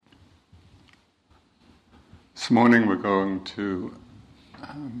This morning we're going to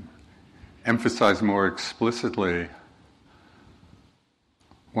emphasize more explicitly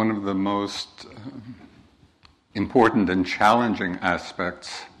one of the most important and challenging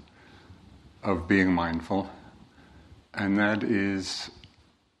aspects of being mindful, and that is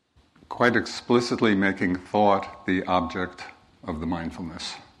quite explicitly making thought the object of the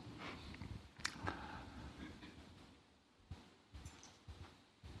mindfulness.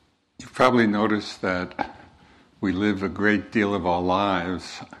 You've probably noticed that we live a great deal of our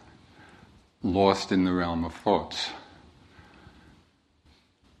lives lost in the realm of thoughts.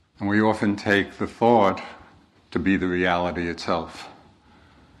 And we often take the thought to be the reality itself.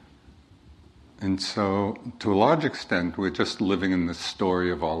 And so, to a large extent, we're just living in the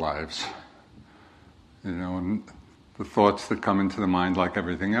story of our lives. And the thoughts that come into the mind, like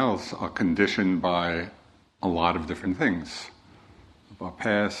everything else, are conditioned by a lot of different things. Our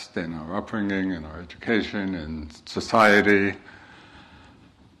past and our upbringing and our education and society.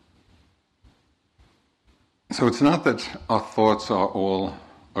 So it's not that our thoughts are all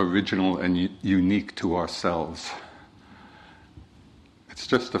original and unique to ourselves. It's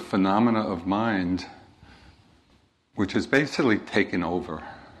just a phenomena of mind which has basically taken over.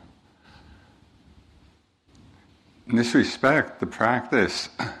 In this respect, the practice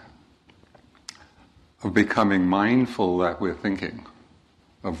of becoming mindful that we're thinking,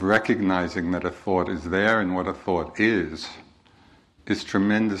 of recognizing that a thought is there and what a thought is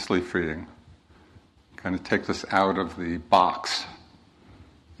tremendously freeing. Kind of takes us out of the box,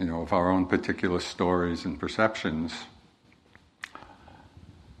 of our own particular stories and perceptions.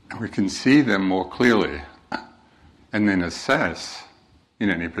 And we can see them more clearly and then assess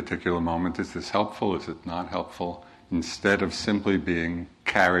in any particular moment, is this helpful, is it not helpful, instead of simply being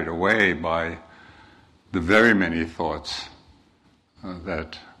carried away by the very many thoughts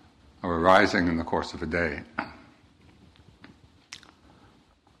that are arising in the course of a day.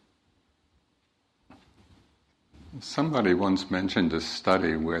 Somebody once mentioned a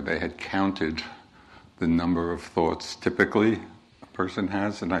study where they had counted the number of thoughts typically a person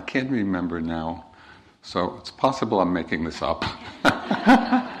has, and I can't remember now, so it's possible I'm making this up.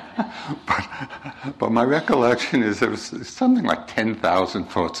 But my recollection is there was something like 10,000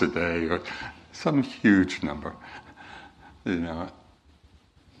 thoughts a day, or some huge number,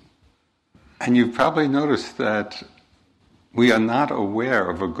 And you've probably noticed that we are not aware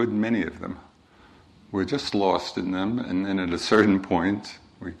of a good many of them. We're just lost in them, and then at a certain point,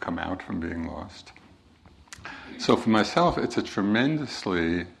 we come out from being lost. So for myself, it's a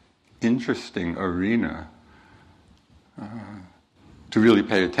tremendously interesting arena to really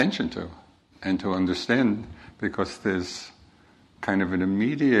pay attention to and to understand, because there's kind of an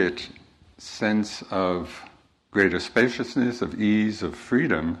immediate sense of greater spaciousness, of ease, of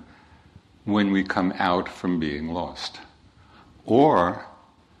freedom, when we come out from being lost, or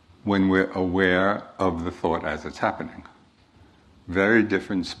when we're aware of the thought as it's happening. Very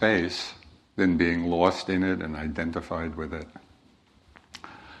different space than being lost in it and identified with it.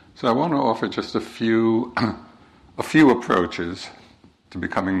 So I want to offer just a few approaches to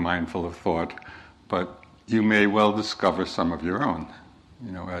becoming mindful of thought, but you may well discover some of your own,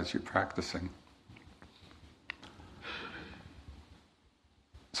 as you're practicing.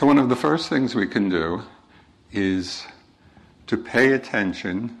 So one of the first things we can do is to pay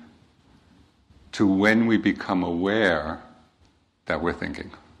attention to when we become aware that we're thinking.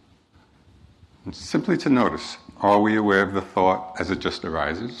 And simply to notice, are we aware of the thought as it just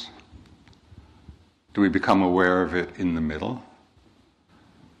arises? Do we become aware of it in the middle?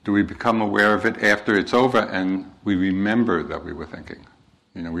 Do we become aware of it after it's over and we remember that we were thinking?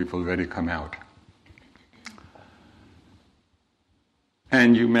 We've already come out.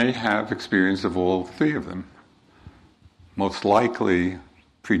 And you may have experience of all three of them. Most likely,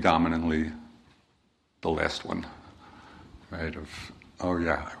 predominantly, the last one, right? Oh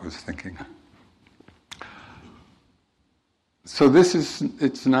yeah, I was thinking. So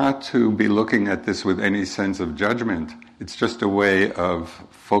it's not to be looking at this with any sense of judgment. It's just a way of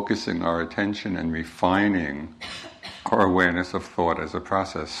focusing our attention and refining our awareness of thought as a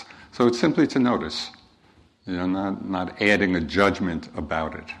process. So it's simply to notice. Not adding a judgment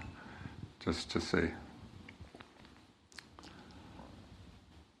about it, just to see.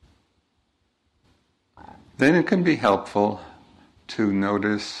 Then it can be helpful to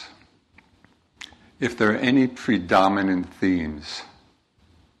notice if there are any predominant themes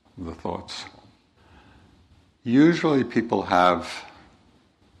of the thoughts. Usually people have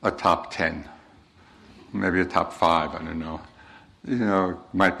a top 10, maybe a top 5, I don't know. It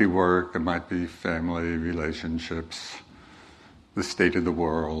might be work, it might be family, relationships, the state of the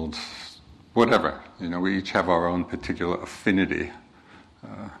world, whatever. We each have our own particular affinity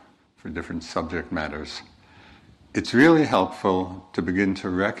for different subject matters. It's really helpful to begin to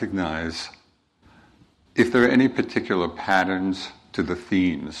recognize if there are any particular patterns to the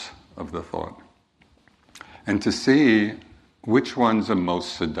themes of the thought, and to see which ones are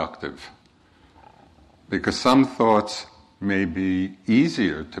most seductive. Because some thoughts may be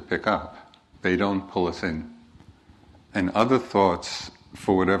easier to pick up. They don't pull us in. And other thoughts,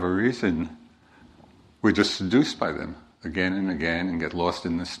 for whatever reason, we're just seduced by them again and again and get lost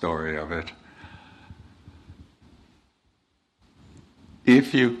in the story of it.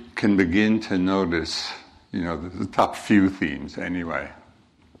 If you can begin to notice, the top few themes anyway,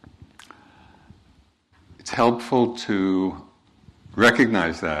 it's helpful to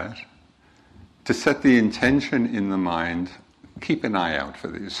recognize that, to set the intention in the mind, keep an eye out for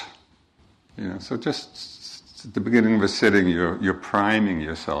these. So just at the beginning of a sitting, you're priming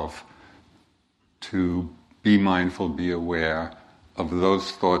yourself to be mindful, be aware of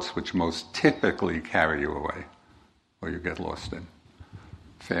those thoughts which most typically carry you away, or you get lost in.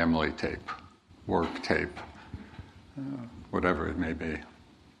 Family tape, work tape, whatever it may be.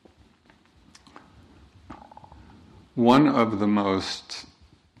 One of the most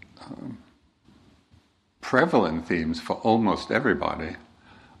prevalent themes for almost everybody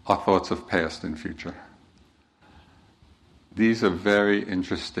are thoughts of past and future. These are very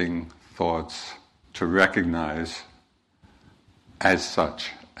interesting thoughts to recognize as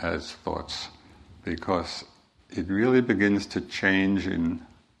such, as thoughts, because it really begins to change in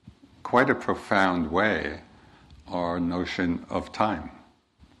quite a profound way our notion of time.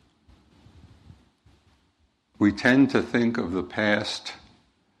 We tend to think of the past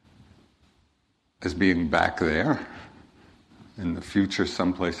as being back there, in the future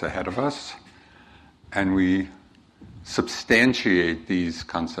someplace ahead of us, and we substantiate these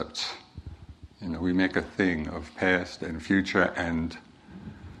concepts. We make a thing of past and future, and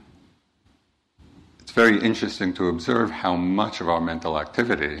it's very interesting to observe how much of our mental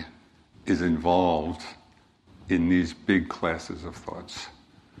activity is involved in these big classes of thoughts.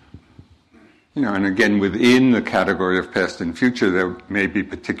 And again, within the category of past and future, there may be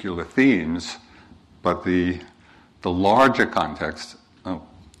particular themes, but the larger context,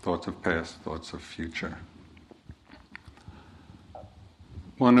 thoughts of past, thoughts of future.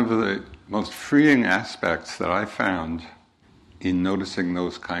 One of the most freeing aspects that I found in noticing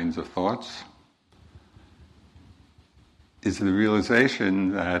those kinds of thoughts is the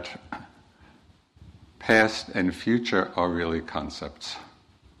realization that past and future are really concepts.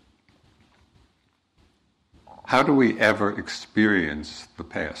 How do we ever experience the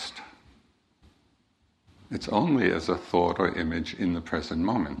past? It's only as a thought or image in the present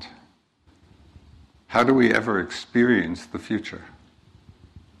moment. How do we ever experience the future?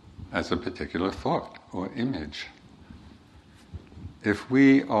 As a particular thought or image. If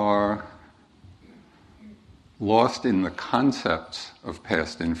we are lost in the concepts of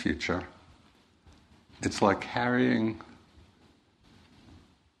past and future, it's like carrying,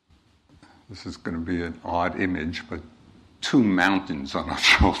 this is going to be an odd image, but two mountains on our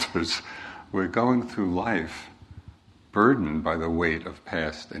shoulders. We're going through life burdened by the weight of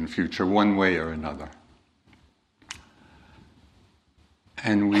past and future, one way or another.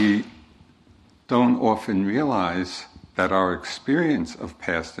 And we don't often realize that our experience of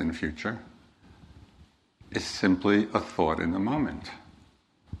past and future is simply a thought in the moment.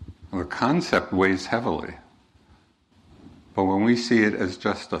 The concept weighs heavily. But when we see it as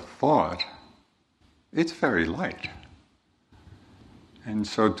just a thought, it's very light. And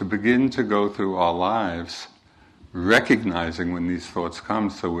so to begin to go through our lives recognizing when these thoughts come,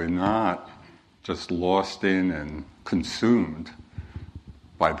 so we're not just lost in and consumed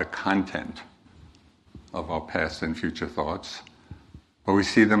by the content of our past and future thoughts, but we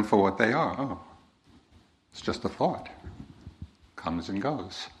see them for what they are. Oh, it's just a thought. Comes and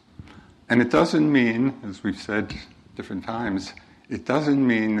goes. And it doesn't mean, as we've said different times, it doesn't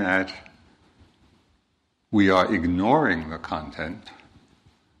mean that we are ignoring the content,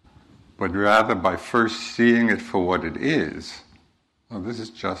 but rather by first seeing it for what it is. Oh, this is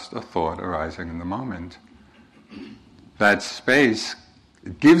just a thought arising in the moment. That space,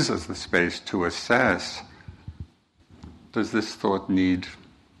 it gives us the space to assess, does this thought need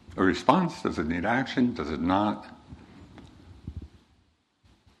a response? Does it need action? Does it not?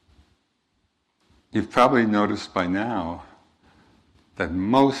 You've probably noticed by now that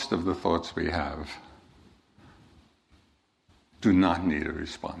most of the thoughts we have do not need a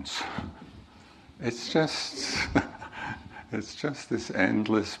response. It's just this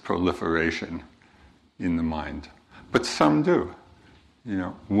endless proliferation in the mind. But some do.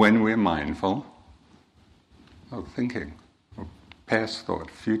 when we're mindful of thinking, of past thought,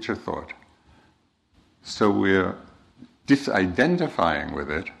 future thought. So we're disidentifying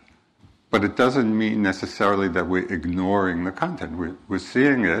with it, but it doesn't mean necessarily that we're ignoring the content. We're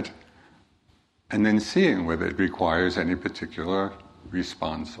seeing it, and then seeing whether it requires any particular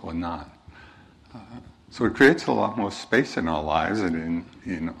response or not. So it creates a lot more space in our lives and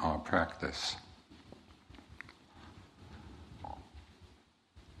in our practice.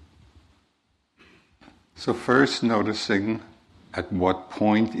 So first, noticing at what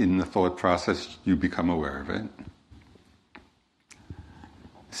point in the thought process you become aware of it.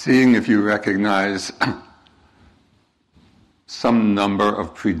 Seeing if you recognize some number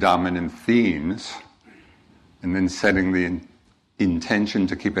of predominant themes, and then setting the intention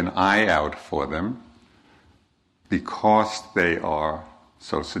to keep an eye out for them because they are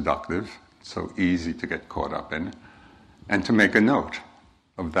so seductive, so easy to get caught up in, and to make a note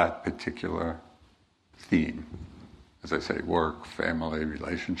of that particular theme. As I say, work, family,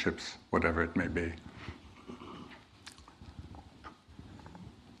 relationships, whatever it may be.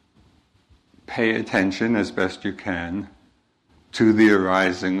 Pay attention as best you can to the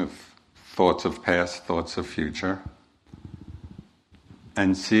arising of thoughts of past, thoughts of future,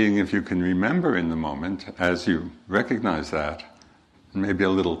 and seeing if you can remember in the moment, as you recognize that, and maybe a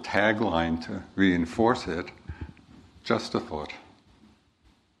little tagline to reinforce it, just a thought.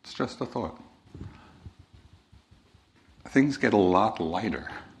 It's just a thought. Things get a lot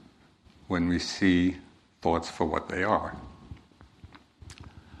lighter when we see thoughts for what they are.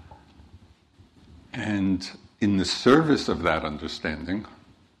 And in the service of that understanding,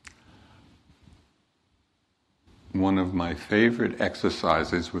 one of my favorite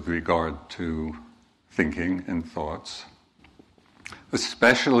exercises with regard to thinking and thoughts,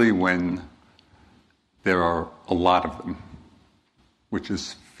 especially when there are a lot of them, which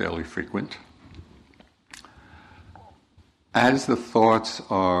is fairly frequent, as the thoughts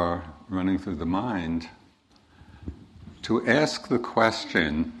are running through the mind, to ask the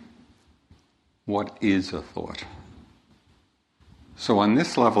question, what is a thought? So on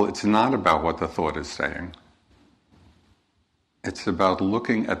this level, it's not about what the thought is saying. It's about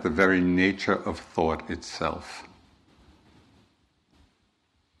looking at the very nature of thought itself.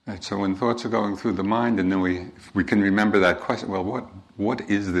 Right, so when thoughts are going through the mind, and then if we can remember that question, well, what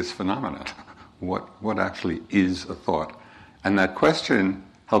is this phenomenon? What actually is a thought? And that question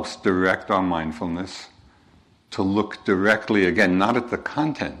helps direct our mindfulness to look directly, again, not at the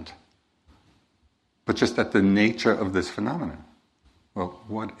content, but just at the nature of this phenomenon. Well,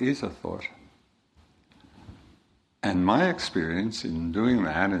 what is a thought? And my experience in doing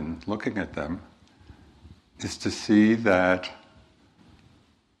that and looking at them is to see that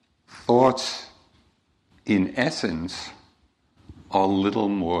thoughts, in essence, are little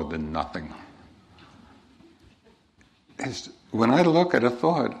more than nothing. When I look at a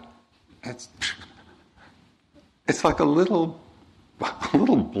thought, it's like a little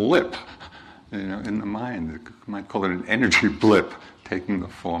blip, in the mind. You might call it an energy blip, taking the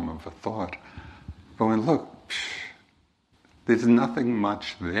form of a thought. But when look, there's nothing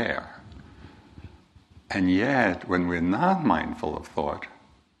much there. And yet, when we're not mindful of thought,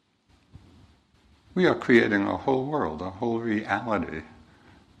 we are creating a whole world, a whole reality,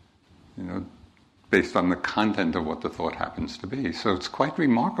 based on the content of what the thought happens to be. So it's quite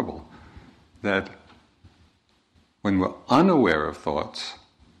remarkable that when we're unaware of thoughts,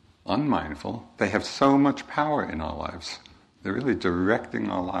 unmindful, they have so much power in our lives. They're really directing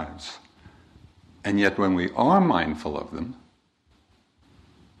our lives. And yet when we are mindful of them,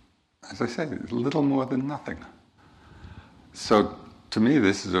 as I say, little more than nothing. So to me,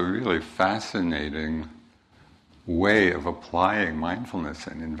 this is a really fascinating way of applying mindfulness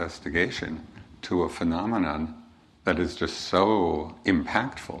and investigation to a phenomenon that is just so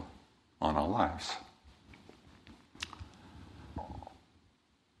impactful on our lives.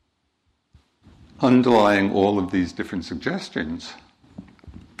 Underlying all of these different suggestions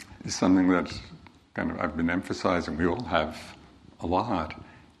is something that I've been emphasizing, we all have a lot,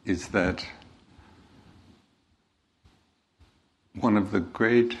 is that one of the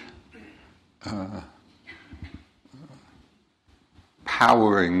great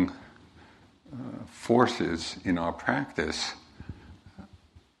powering forces in our practice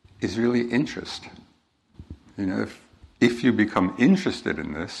is really interest. If you become interested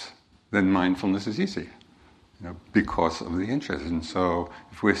in this, then mindfulness is easy, because of the interest. And so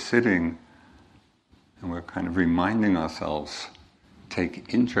if we're sitting and we're kind of reminding ourselves,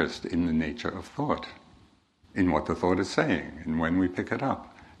 take interest in the nature of thought, in what the thought is saying, and when we pick it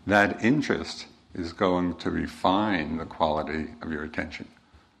up, that interest is going to refine the quality of your attention,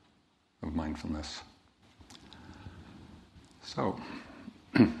 of mindfulness. So,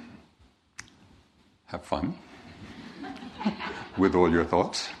 have fun with all your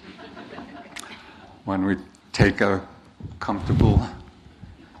thoughts. When we take a comfortable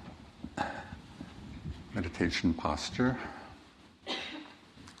meditation posture,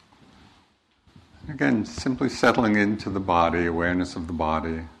 again, simply settling into the body, awareness of the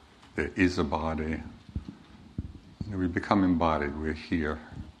body. There is a body. We become embodied. We're here.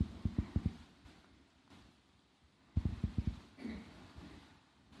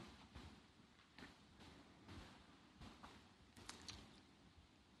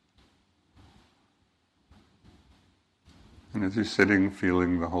 And as you're sitting,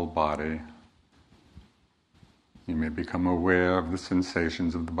 feeling the whole body, you may become aware of the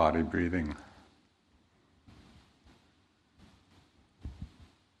sensations of the body breathing.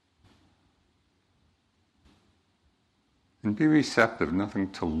 And be receptive, nothing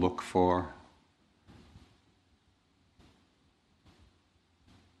to look for.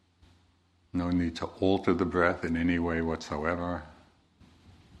 No need to alter the breath in any way whatsoever.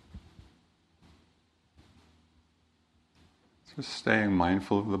 Just staying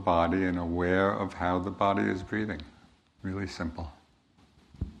mindful of the body and aware of how the body is breathing. Really simple.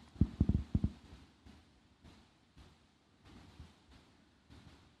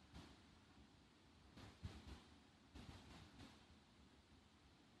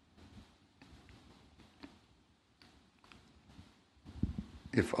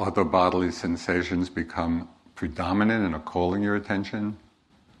 If other bodily sensations become predominant and are calling your attention,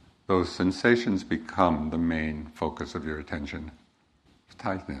 those sensations become the main focus of your attention.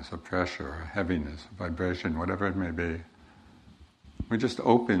 Tightness, or pressure, or heaviness, or vibration, whatever it may be. We're just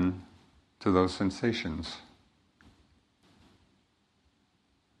open to those sensations.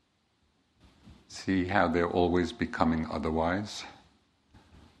 See how they're always becoming otherwise.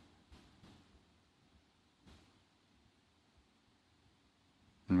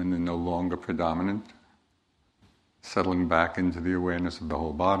 And when they're no longer predominant, settling back into the awareness of the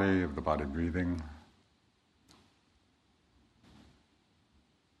whole body, of the body breathing.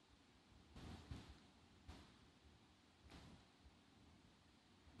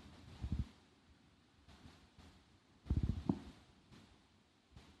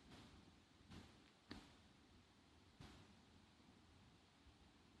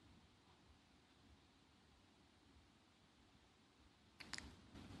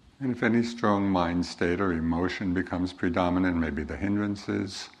 And if any strong mind state or emotion becomes predominant, maybe the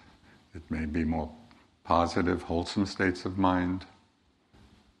hindrances, it may be more positive, wholesome states of mind.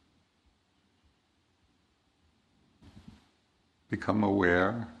 Become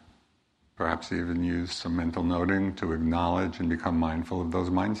aware, perhaps even use some mental noting to acknowledge and become mindful of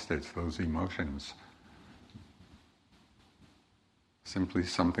those mind states, those emotions. Simply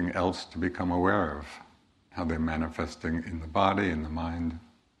something else to become aware of, how they're manifesting in the body, in the mind.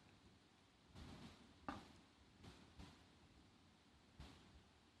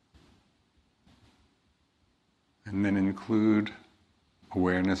 And then include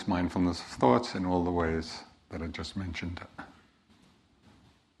awareness, mindfulness of thoughts in all the ways that I just mentioned.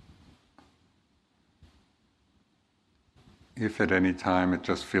 If at any time it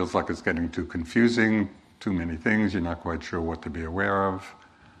just feels like it's getting too confusing, too many things, you're not quite sure what to be aware of,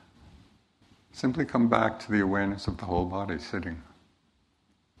 simply come back to the awareness of the whole body sitting.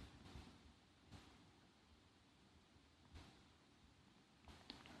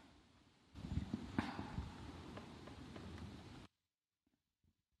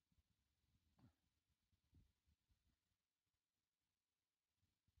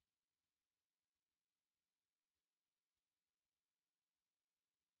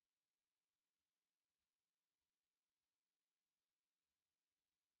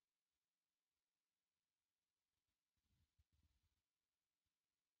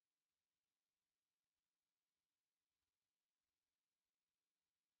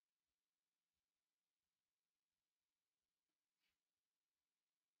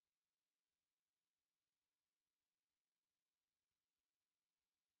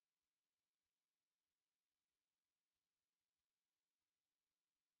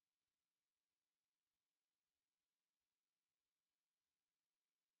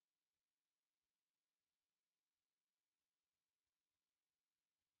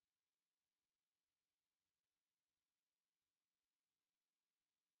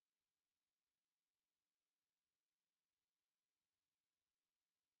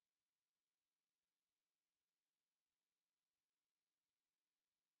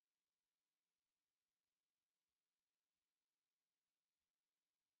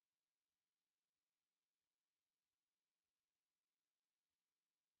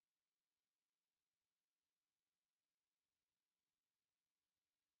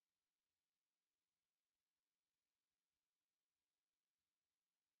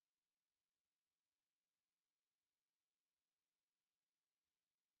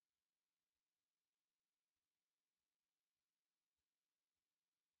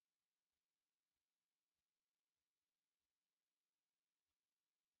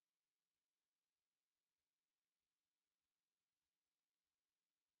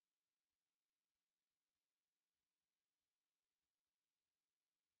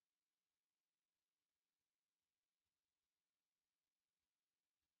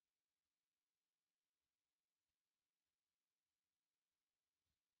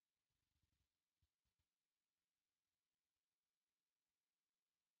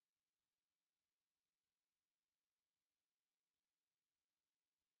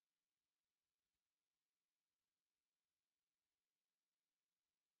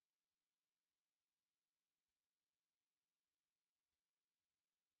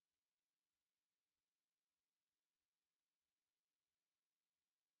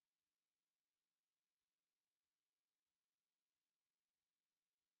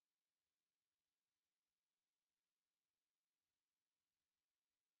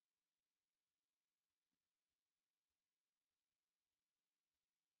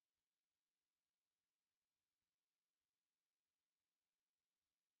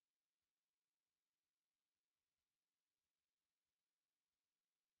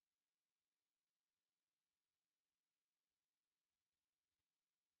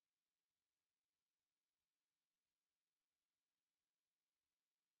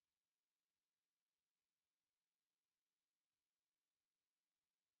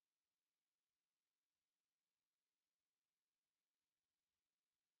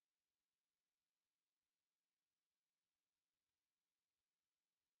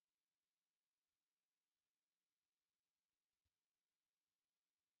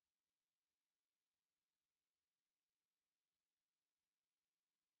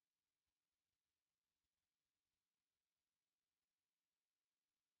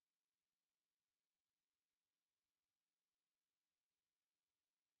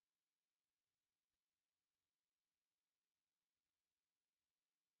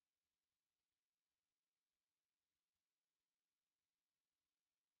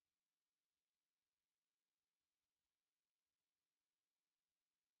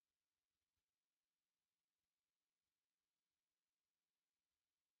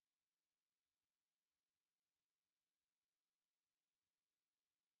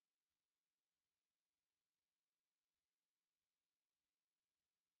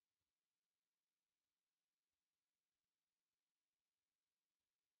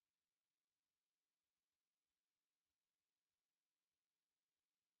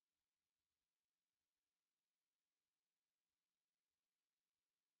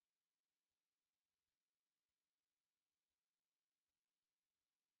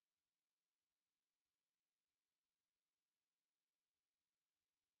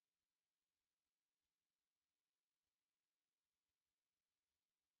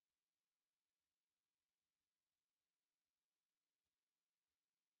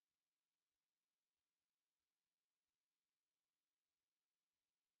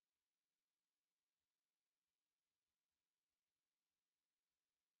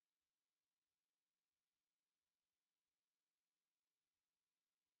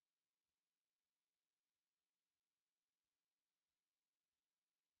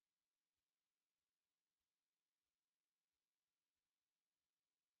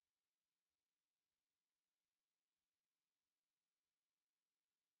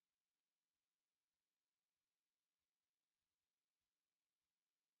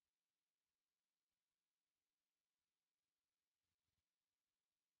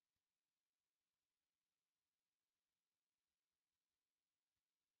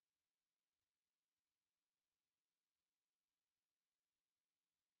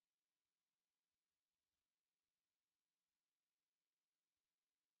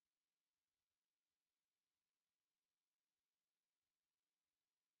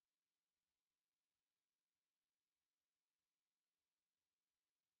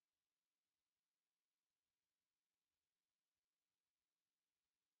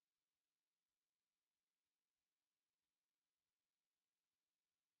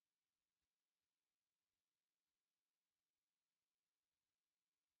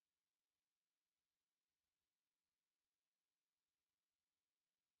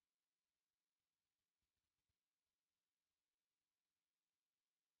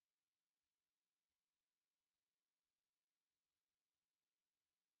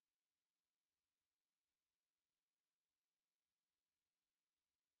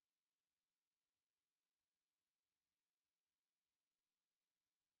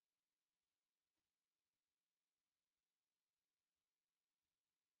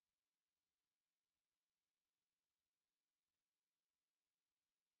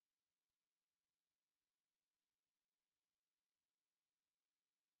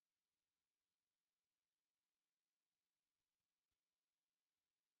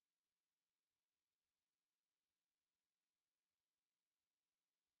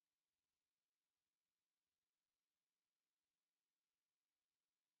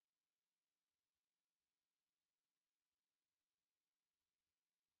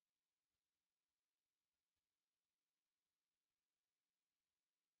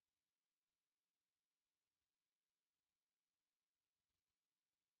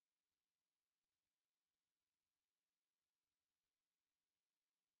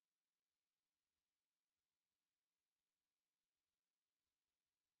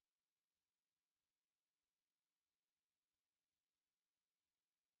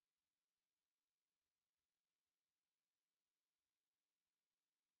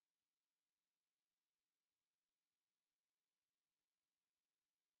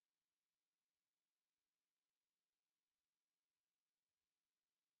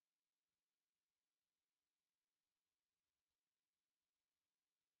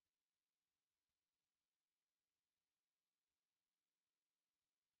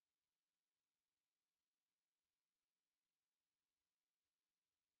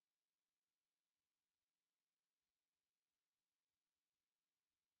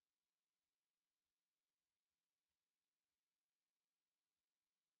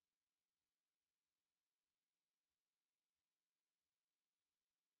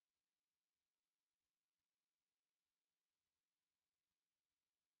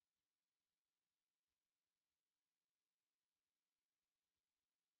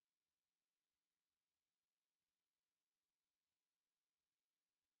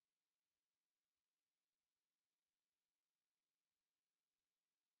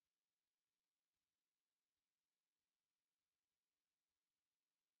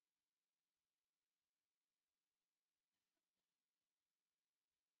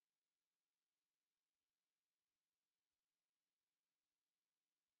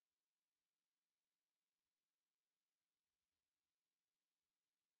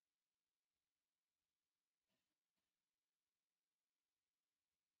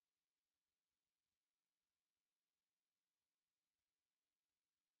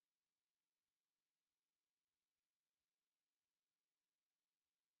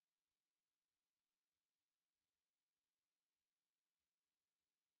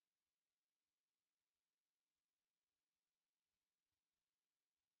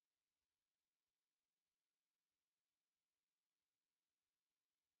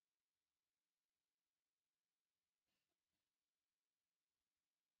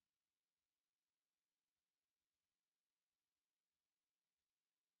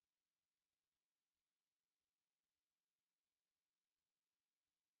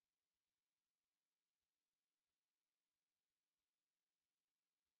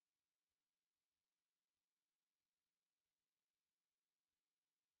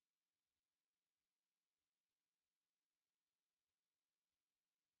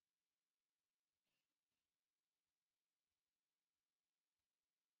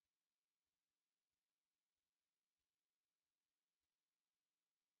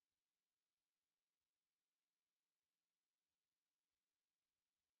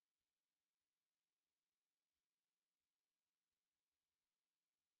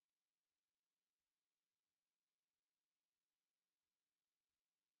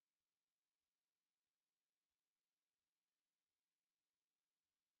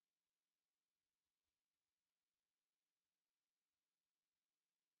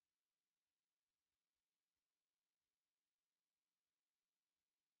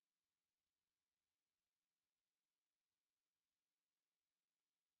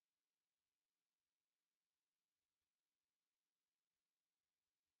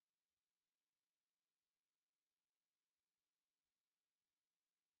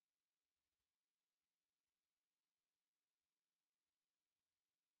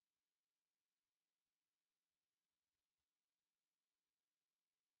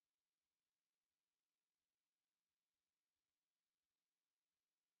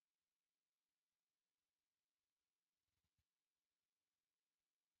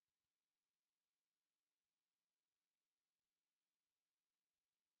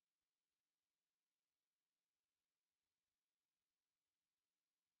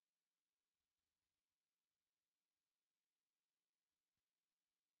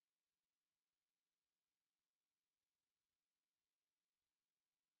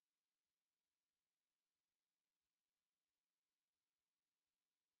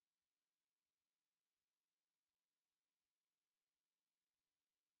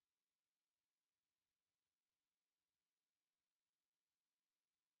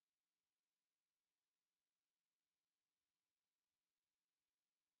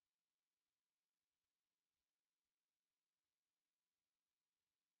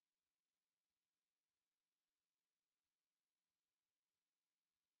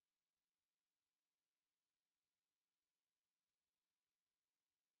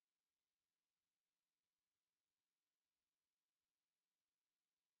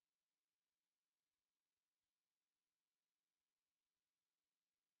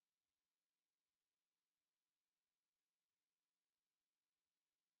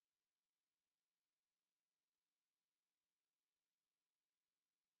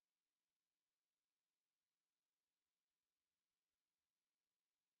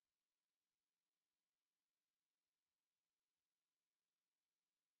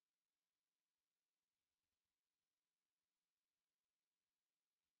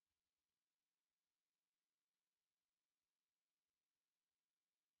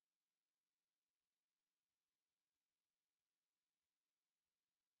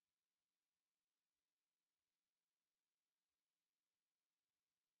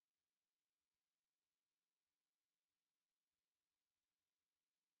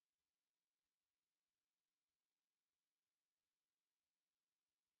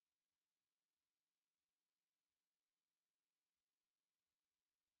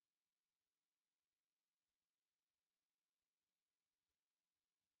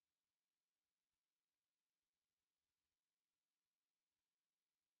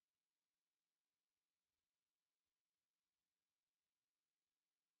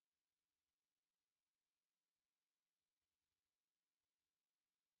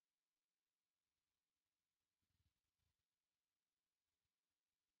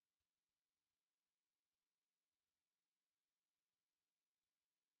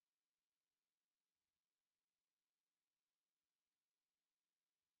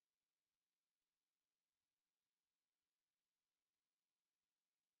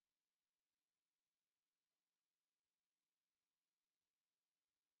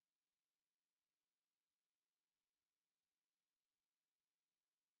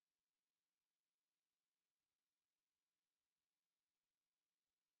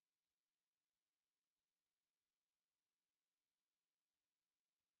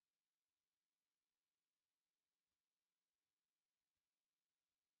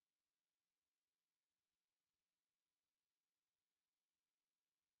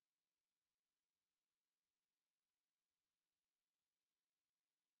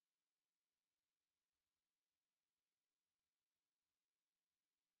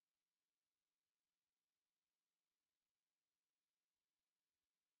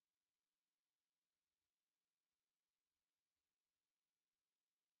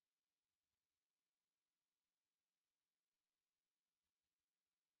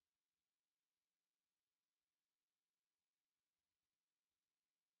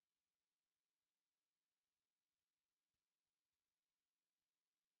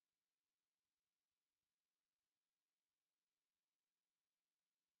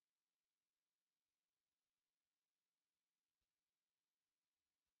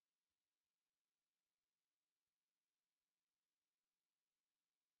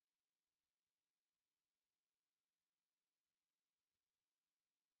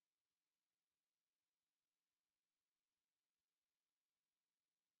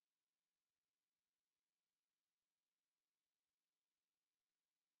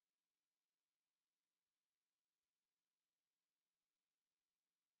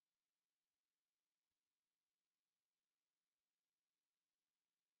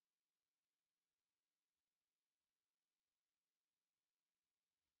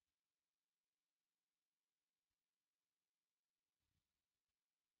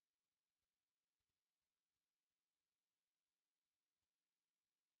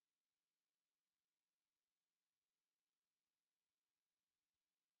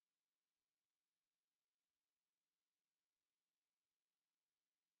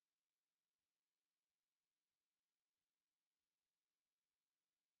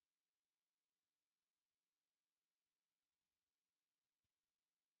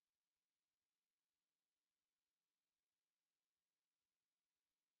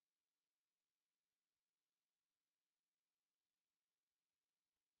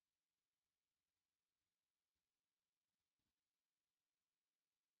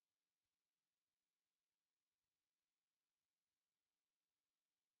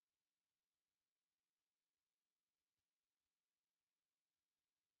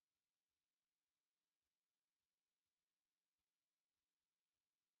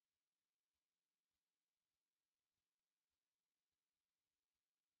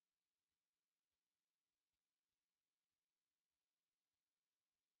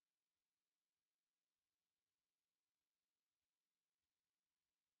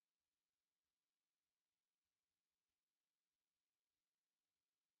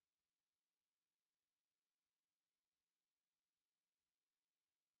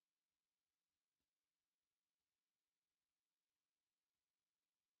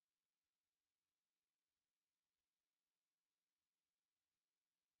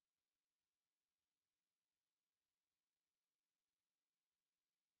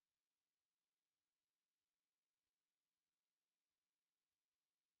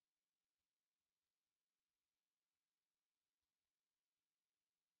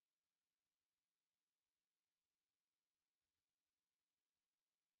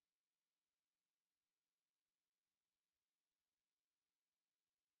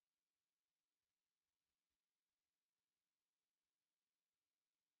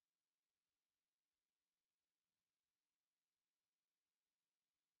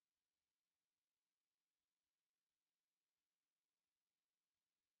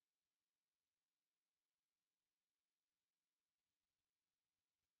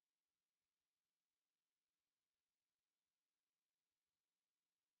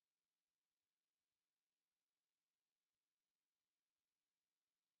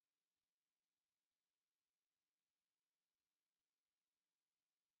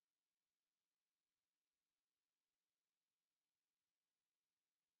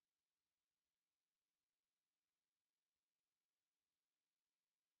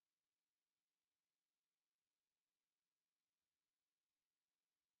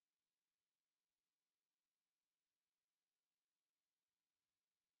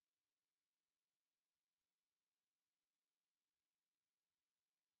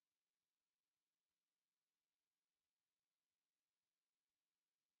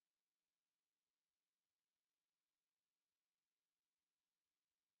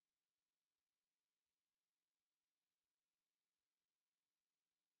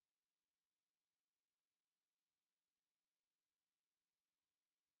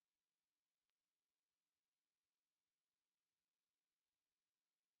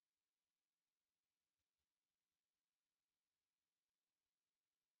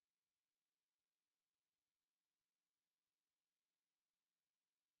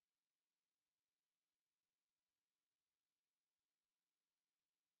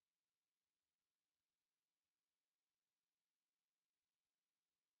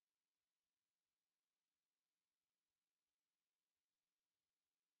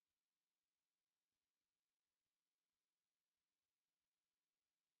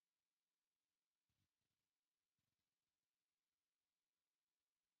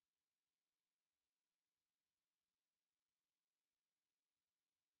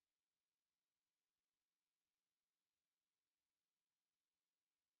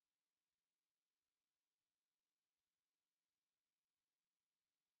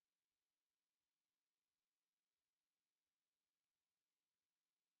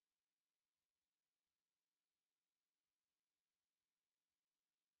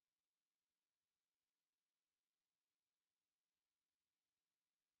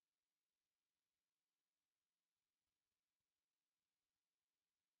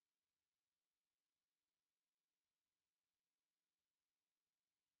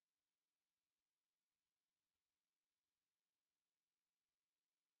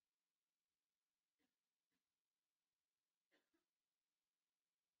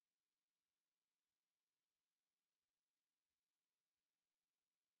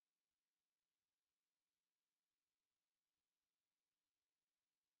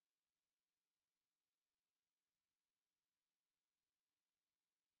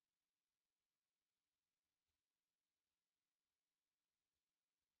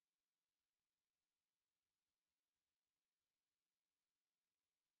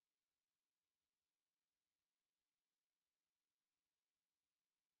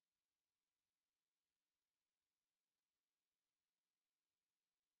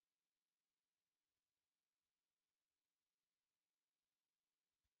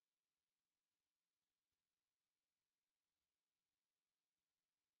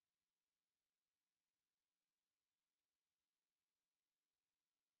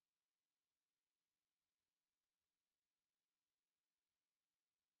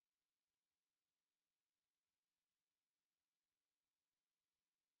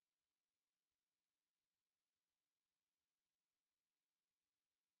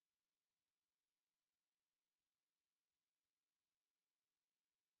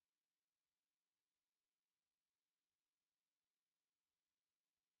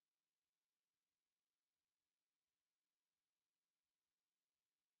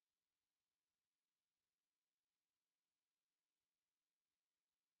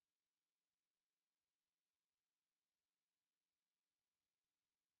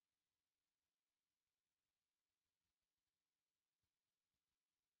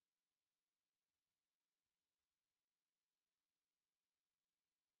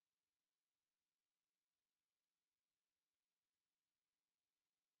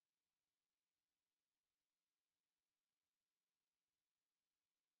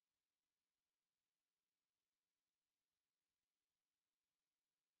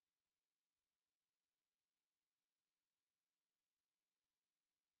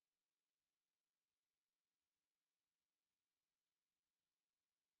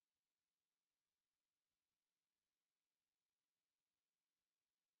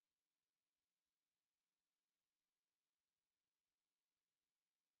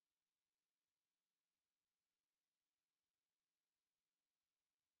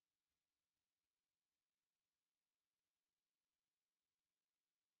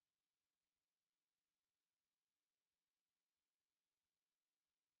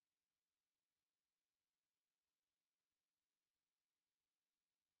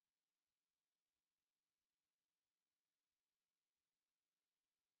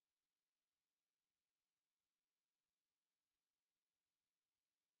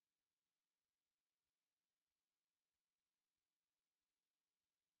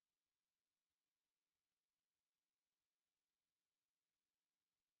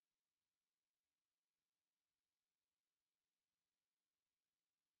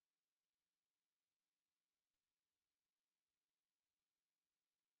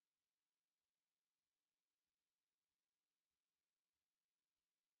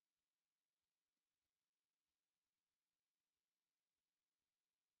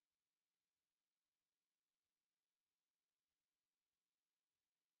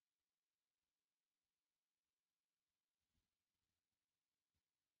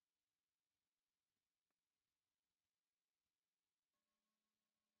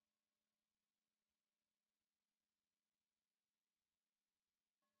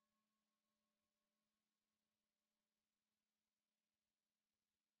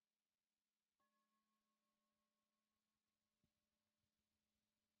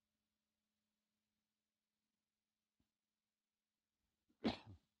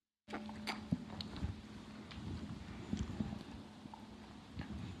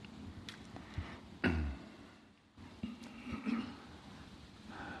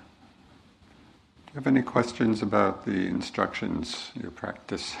 you have any questions about the instructions, your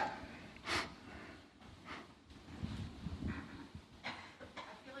practice? I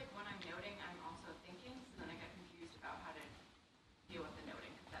feel like when I'm noting, I'm also thinking, so then I get confused about how to deal with the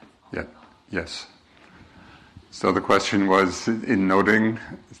noting, because that's all thought. Yes. So the question was, in noting,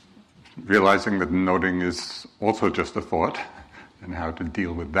 realizing that noting is also just a thought, and how to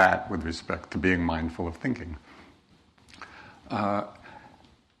deal with that with respect to being mindful of thinking.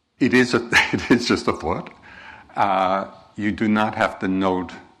 It is just a thought. You do not have to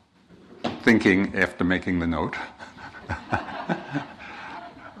note thinking after making the note.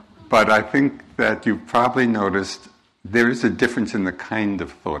 But I think that you've probably noticed there is a difference in the kind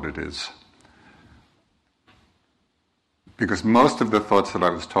of thought it is. Because most of the thoughts that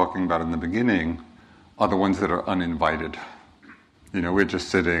I was talking about in the beginning are the ones that are uninvited. We're just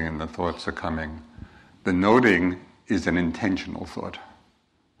sitting and the thoughts are coming. The noting is an intentional thought.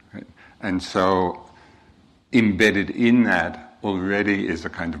 Right? And so embedded in that already is a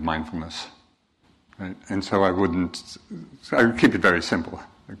kind of mindfulness. Right? And so I would keep it very simple.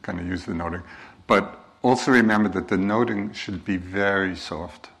 I kind of use the noting. But also remember that the noting should be very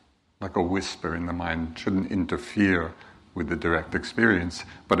soft, like a whisper in the mind. It shouldn't interfere with the direct experience,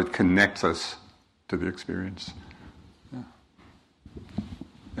 but it connects us to the experience. Yeah,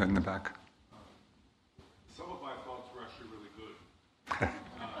 in the back. Some of my thoughts were actually really good.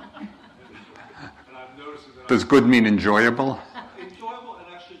 And I've noticed that... Does good mean enjoyable? Enjoyable and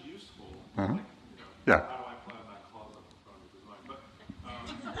actually useful. Uh-huh. Like, Yeah. How do I plan that closet in front of your design? But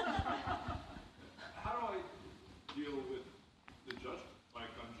how do I deal with the judgment? Like,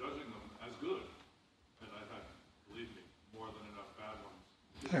 I'm judging them as good. And I've had, believe me, more than enough bad ones,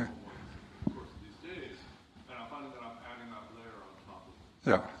 Yeah. ones in the course of these days. And I'm finding that I'm adding that layer on top of it.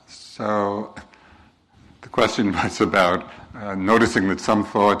 Yeah. So the question was about noticing that some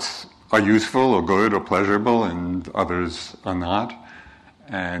thoughts are useful or good or pleasurable and others are not,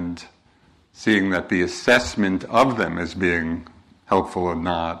 and seeing that the assessment of them as being helpful or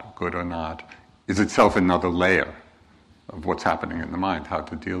not, good or not, is itself another layer of what's happening in the mind, how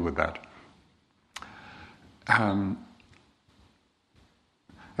to deal with that. I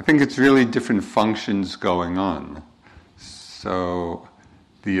think it's really different functions going on. So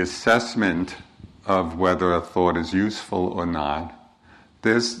the assessment of whether a thought is useful or not,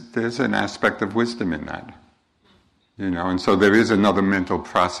 there's an aspect of wisdom in that. And so there is another mental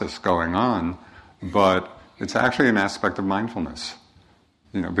process going on, but it's actually an aspect of mindfulness.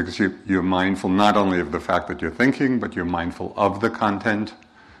 Because you're mindful not only of the fact that you're thinking, but you're mindful of the content,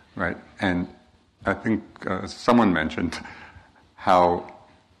 right? And I think someone mentioned how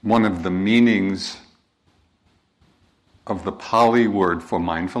one of the meanings of the Pali word for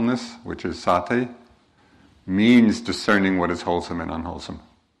mindfulness, which is sati, means discerning what is wholesome and unwholesome.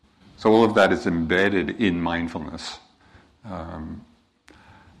 So all of that is embedded in mindfulness.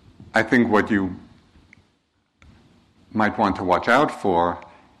 I think what you might want to watch out for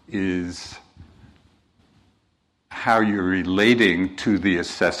is how you're relating to the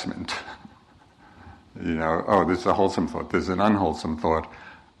assessment. There's a wholesome thought, there's an unwholesome thought.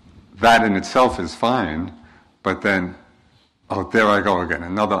 That in itself is fine, but then, there I go again,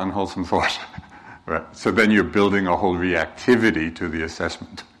 another unwholesome thought. Right? So then you're building a whole reactivity to the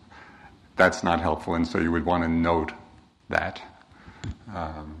assessment. That's not helpful, and so you would want to note that.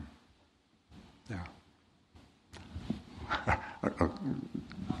 Yeah. I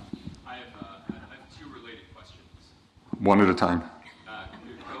have two related questions. One at a time.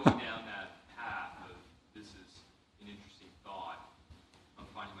 Going down that path of this is an interesting thought, I'm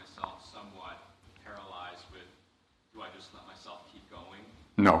finding myself somewhat paralyzed with, do I just let myself keep going?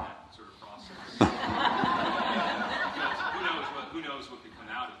 No. That sort of process. Because who knows what could come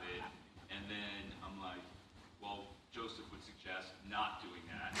out of it? And then I'm like, well, Joseph would suggest not doing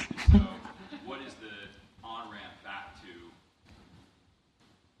that. And so what is the on-ramp back to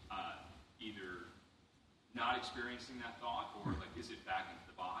either not experiencing that thought, or like, is it back into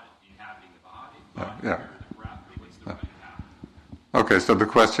the body, inhabiting the body, Yeah. or the breath, or what's the right path? Okay, so the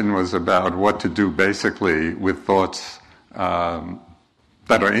question was about what to do basically with thoughts that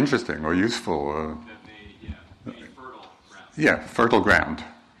are interesting or useful. That may be fertile ground. Yeah, fertile ground.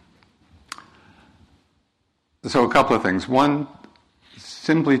 So a couple of things. One,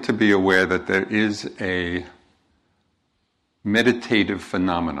 simply to be aware that there is a meditative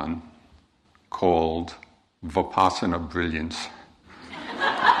phenomenon called Vipassana brilliance.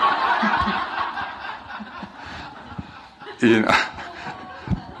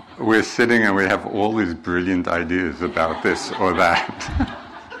 We're sitting and we have all these brilliant ideas about this or that.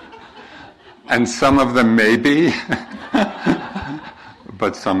 And some of them may be,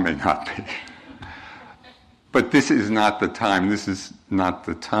 but some may not be. But this is not the time. This is not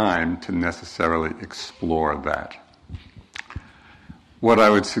the time to necessarily explore that. What I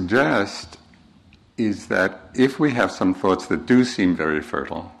would suggest is that if we have some thoughts that do seem very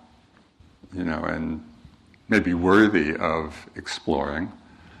fertile, and maybe worthy of exploring,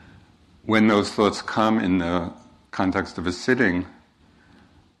 when those thoughts come in the context of a sitting,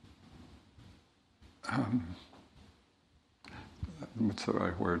 what's the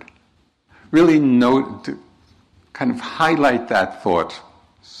right word? Really note, kind of highlight that thought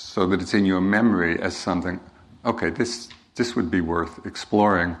so that it's in your memory as something, okay, this would be worth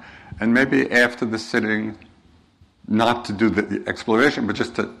exploring. And maybe after the sitting, not to do the exploration, but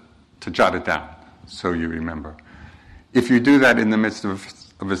just to jot it down so you remember. If you do that in the midst of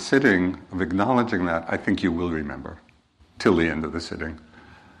a sitting, of acknowledging that, I think you will remember till the end of the sitting.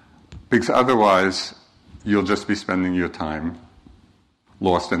 Because otherwise, you'll just be spending your time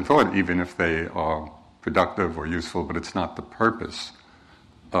lost in thought, even if they are productive or useful, but it's not the purpose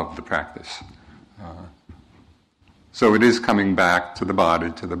of the practice. So it is coming back to the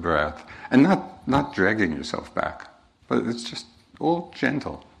body, to the breath, and not dragging yourself back, but it's just all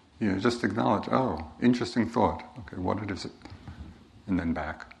gentle. Just acknowledge, oh, interesting thought. Okay, what is it? And then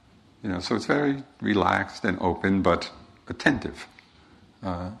back. So it's very relaxed and open, but attentive.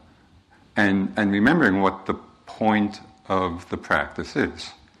 And remembering what the point of the practice is,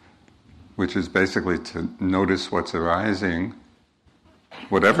 which is basically to notice what's arising,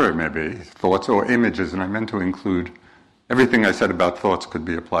 whatever it may be, thoughts or images, and I meant to include everything I said about thoughts could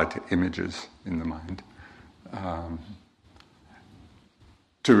be applied to images in the mind.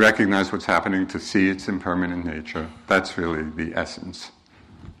 To recognize what's happening, to see its impermanent nature, that's really the essence.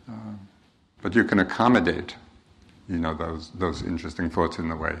 But you can accommodate, those interesting thoughts in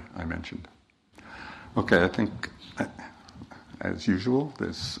the way I mentioned. Okay, I think, as usual,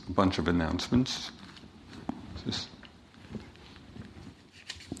 there's a bunch of announcements.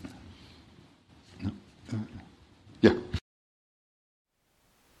 Yeah.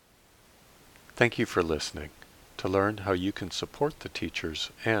 Thank you for listening. To learn how you can support the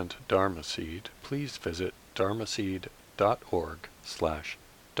teachers and Dharma Seed, please visit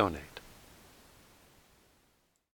dharmaseed.org/donate.